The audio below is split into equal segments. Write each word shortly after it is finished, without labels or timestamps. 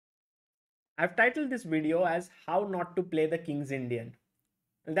I've titled this video as How Not to Play the King's Indian.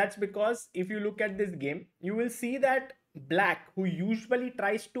 And that's because if you look at this game, you will see that black, who usually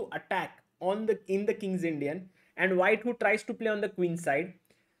tries to attack in the King's Indian, and white, who tries to play on the queen side,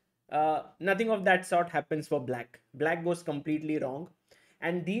 nothing of that sort happens for black. Black goes completely wrong.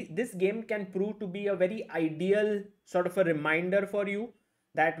 And this game can prove to be a very ideal sort of a reminder for you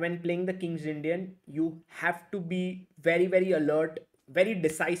that when playing the King's Indian, you have to be very, very alert, very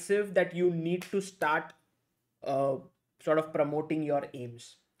decisive, that you need to start uh, sort of promoting your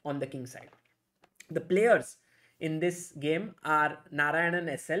aims on the king side. The players in this game are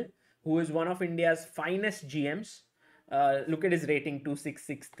Narayanan SL, who is one of India's finest GMs. Look at his rating,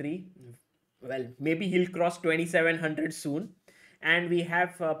 2663. Well, maybe he'll cross 2700 soon. And we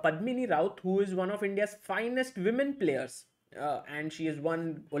have Padmini Rout, who is one of India's finest women players. And she has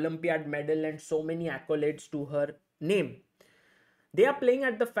won Olympiad medal and so many accolades to her name. They are playing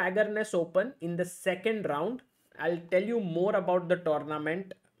at the Fagernes Open in the second round. I'll tell you more about the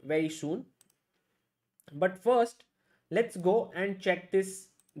tournament very soon. But first, let's go and check this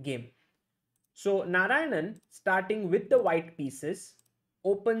game. So Narayanan, starting with the white pieces,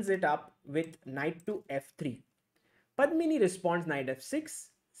 opens it up with knight to f3. Padmini responds knight f6,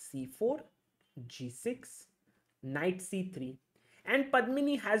 c4, g6, knight c3. And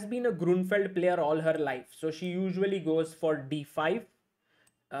Padmini has been a Grunfeld player all her life. So she usually goes for d5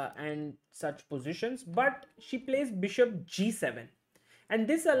 and such positions. But she plays bishop g7. And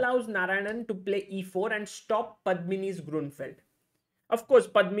this allows Narayanan to play e4 and stop Padmini's Grunfeld. Of course,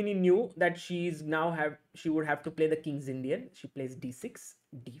 Padmini knew that she would have to play the King's Indian. She plays d6,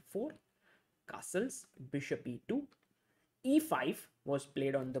 d4, castles, bishop e2, e5 was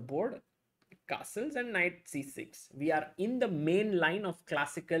played on the board, castles, and knight c6. We are in the main line of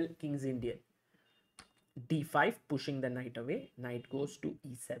classical King's Indian. d5 pushing the knight away, knight goes to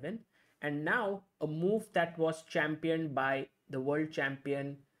e7, and now a move that was championed by the world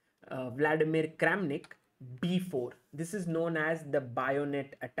champion Vladimir Kramnik, b4. This is known as the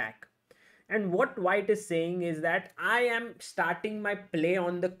bayonet attack. And what white is saying is that I am starting my play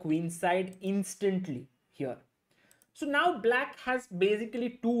on the queen side instantly here. So now black has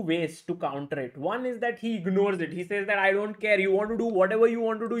basically two ways to counter it. One is that he ignores it. He says that I don't care. You want to do whatever you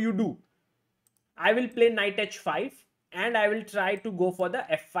want to do, you do. I will play knight h5 and I will try to go for the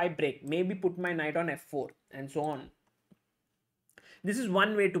f5 break. Maybe put my knight on f4 and so on. This is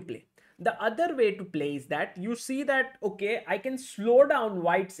one way to play. The other way to play is that you see that, okay, I can slow down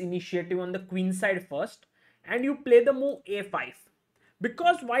white's initiative on the queen side first, and you play the move a5.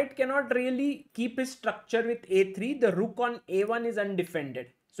 Because white cannot really keep his structure with a3, the rook on a1 is undefended.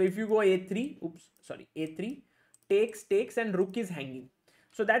 So if you go a3, a3, takes, and rook is hanging.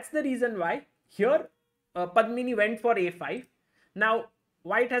 So that's the reason why here Padmini went for a5. Now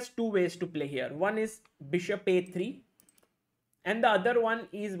white has two ways to play here. One is bishop a3. And the other one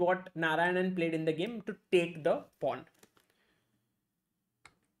is what Narayanan played in the game, to take the pawn.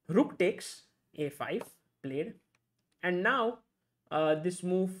 Rook takes, a5 played. And now this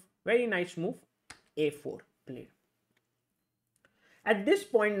move, very nice move, a4 played. At this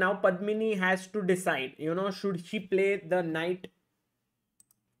point now Padmini has to decide, should she play the knight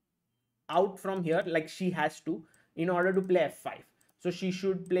out from here like she has to in order to play f5. So she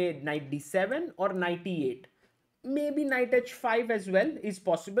should play knight d7 or knight e8. Maybe knight h5 as well is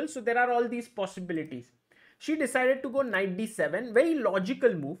possible. So there are all these possibilities. She decided to go knight d7, very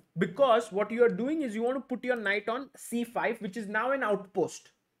logical move, because what you are doing is you want to put your knight on c5, which is now an outpost.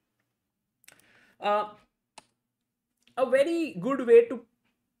 A very good way to,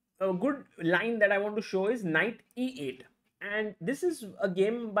 a good line that I want to show is knight e8. And this is a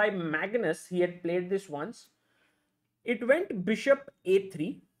game by Magnus. He had played this once. It went bishop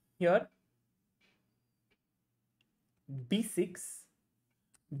a3 here, b6,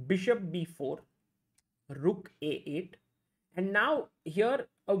 bishop b4, rook a8. And now here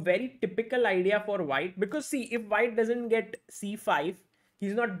a very typical idea for white, because see, if white doesn't get c5,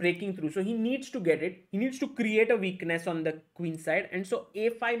 he's not breaking through. So he needs to get it. He needs to create a weakness on the queen side. And so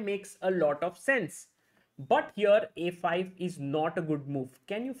a5 makes a lot of sense. But here a5 is not a good move.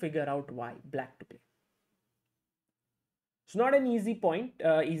 Can you figure out why black to play? It's not an easy point,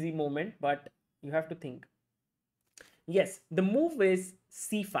 easy moment, but you have to think. Yes, the move is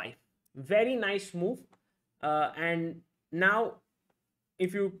c5. Very nice move. And now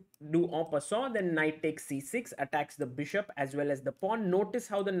if you do en passant, then knight takes c6, attacks the bishop as well as the pawn. Notice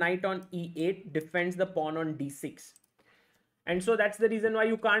how the knight on e8 defends the pawn on d6. And so that's the reason why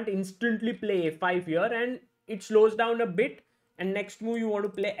you can't instantly play a5 here, and it slows down a bit. And next move you want to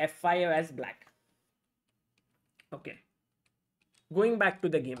play f5 as black. Okay. Going back to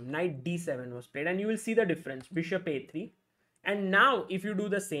the game, knight d7 was played, and you will see the difference. Bishop a3, and now if you do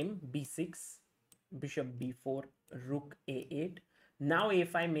the same, b6, bishop b4, rook a8, now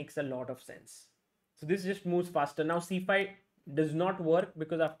a5 makes a lot of sense. So this just moves faster. Now c5 does not work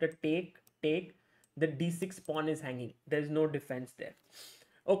because after take, the d6 pawn is hanging. There's no defense there.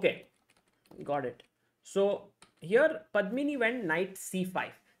 Okay, got it. So here Padmini went knight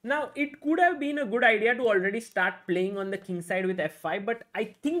c5. Now it could have been a good idea to already start playing on the king side with f5, but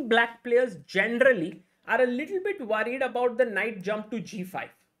I think black players generally are a little bit worried about the knight jump to g5.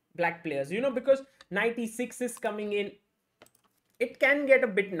 Black players, you know, because knight e6 is coming in, it can get a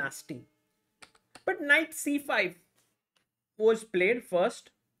bit nasty. But knight c5 was played first,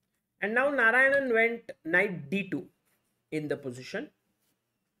 and now Narayanan went knight d2 in the position.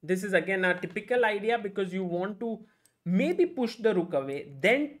 This is again a typical idea because you want to maybe push the rook away,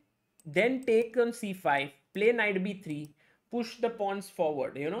 then take on c5, play knight b3, push the pawns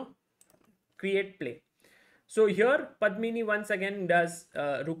forward, you know, create play. So here Padmini once again does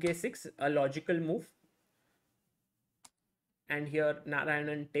rook a6, a logical move, and here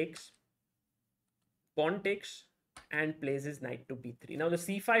Narayanan takes, pawn takes, and plays his knight to b3. Now the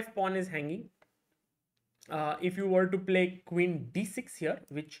c5 pawn is hanging. If you were to play queen d6 here,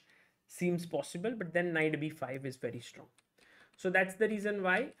 which seems possible, but then knight b5 is very strong. So that's the reason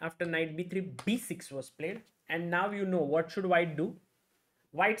why after knight b3, b6 was played. And now you know what should white do.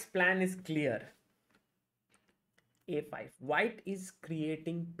 White's plan is clear. a5. White is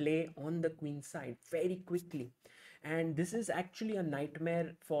creating play on the queen side very quickly. And this is actually a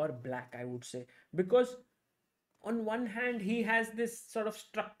nightmare for black, I would say, because on one hand he has this sort of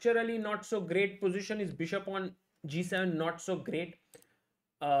structurally not so great position, his bishop on g7 not so great,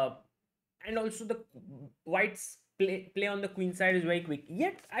 and also the white's play on the queen side is very quick.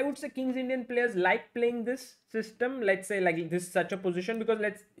 Yet I would say King's Indian players like playing this system, let's say like this, such a position, because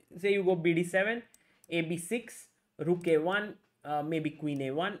let's say you go bd7, ab6, rook a1, maybe queen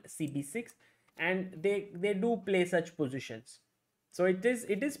a1, cb6, and they do play such positions. So it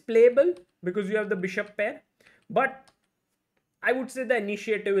is playable because you have the bishop pair, but I would say the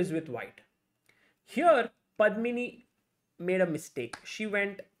initiative is with white. Here Padmini made a mistake. She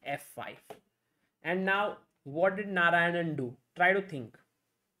went f5. And now what did Narayanan do? Try to think.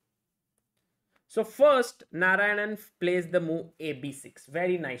 So first Narayanan plays the move ab6.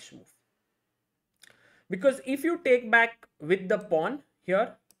 Very nice move. Because if you take back with the pawn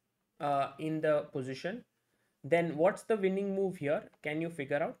here in the position, then what's the winning move here? Can you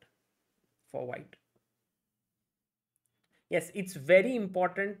figure out for white? Yes, it's very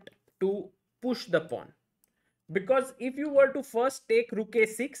important to push the pawn, because if you were to first take rook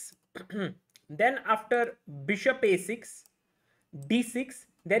a6, then after bishop a6, d6,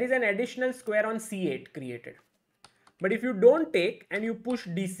 there is an additional square on c8 created. But if you don't take and you push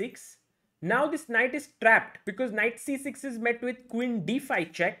d6, now this knight is trapped because knight c6 is met with queen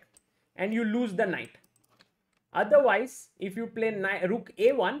d5 check and you lose the knight. Otherwise, if you play rook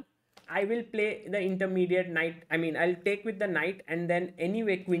a1, I will play the intermediate knight. I mean, I'll take with the knight, and then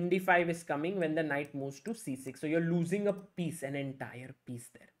anyway queen d5 is coming when the knight moves to c6. So you're losing a piece, an entire piece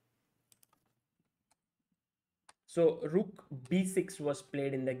there. So rook b6 was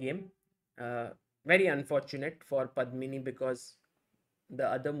played in the game. Very unfortunate for Padmini because the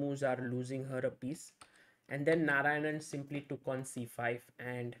other moves are losing her a piece. And then Narayanan simply took on c5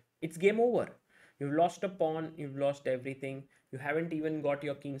 and it's game over. You've lost a pawn, you've lost everything. You haven't even got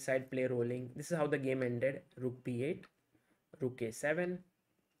your kingside play rolling. This is how the game ended. Rook b8, rook a7,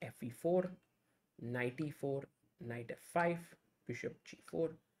 fe4, knight e4, knight f5, bishop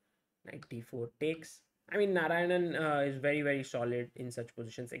g4, knight d4 takes. I mean, Narayanan is very, very solid in such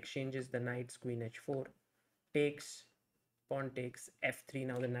positions. Exchanges the knights, queen h4, takes, pawn takes, f3.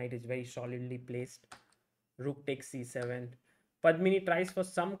 Now the knight is very solidly placed. Rook takes c7. Padmini tries for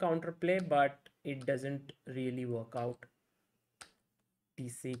some counterplay, but it doesn't really work out.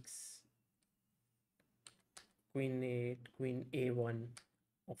 d6, queen 8, queen a1,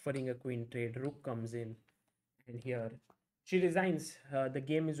 offering a queen trade. Rook comes in, and here she resigns. The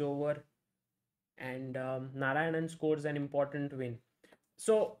game is over, and Narayanan scores an important win.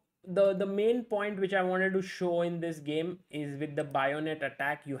 So the main point which I wanted to show in this game is with the bayonet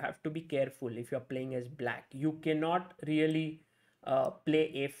attack, you have to be careful if you're playing as black. You cannot really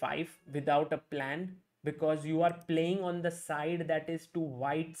play a5 without a plan, because you are playing on the side that is to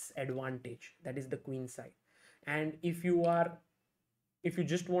white's advantage, that is the queen side. And if you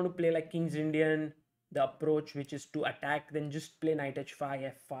just want to play like King's Indian, the approach which is to attack, then just play knight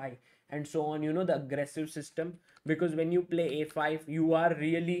h5, f5 and so on, you know, the aggressive system. Because when you play a5, you are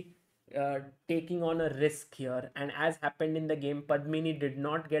really taking on a risk here. And as happened in the game, Padmini did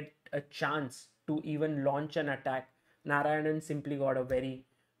not get a chance to even launch an attack. Narayanan simply got a very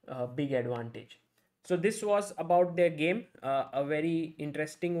big advantage. So this was about their game, a very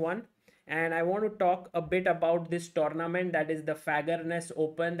interesting one. And I want to talk a bit about this tournament, that is the Fagernes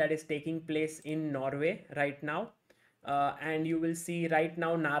Open, that is taking place in Norway right now. And you will see right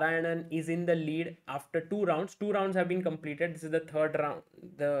now Narayanan is in the lead after two rounds. Two rounds have been completed. This is the third round.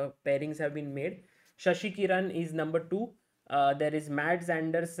 The pairings have been made. Shashi Kiran is number two. There is Mads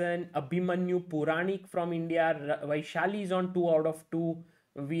Anderson, Abhimanyu Puranik from India. Vaishali is on 2 out of 2.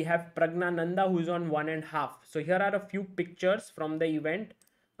 We have Pragnananda who is on 1.5. So here are a few pictures from the event.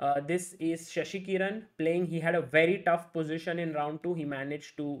 This is Shashi Kiran playing. He had a very tough position in round 2. He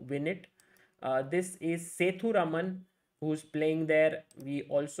managed to win it. This is Sethu Raman who's playing there. We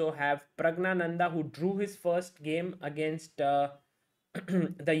also have Pragnananda who drew his first game against the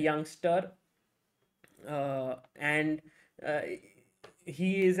youngster, and uh,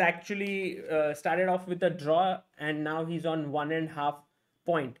 he is actually started off with a draw and now he's on 1.5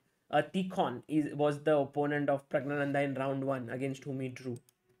 point. Tikhon was the opponent of Pragnananda in round 1 against whom he drew.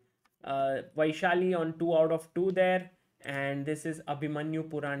 Vaishali on 2 out of 2 there. And this is Abhimanyu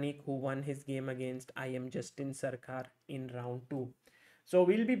Puranik who won his game against I am Justin Sarkar in round 2. So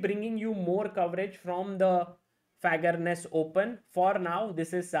we'll be bringing you more coverage from the Fagernes Open. For now,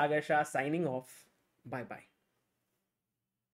 this is Sagar Shah signing off. Bye bye.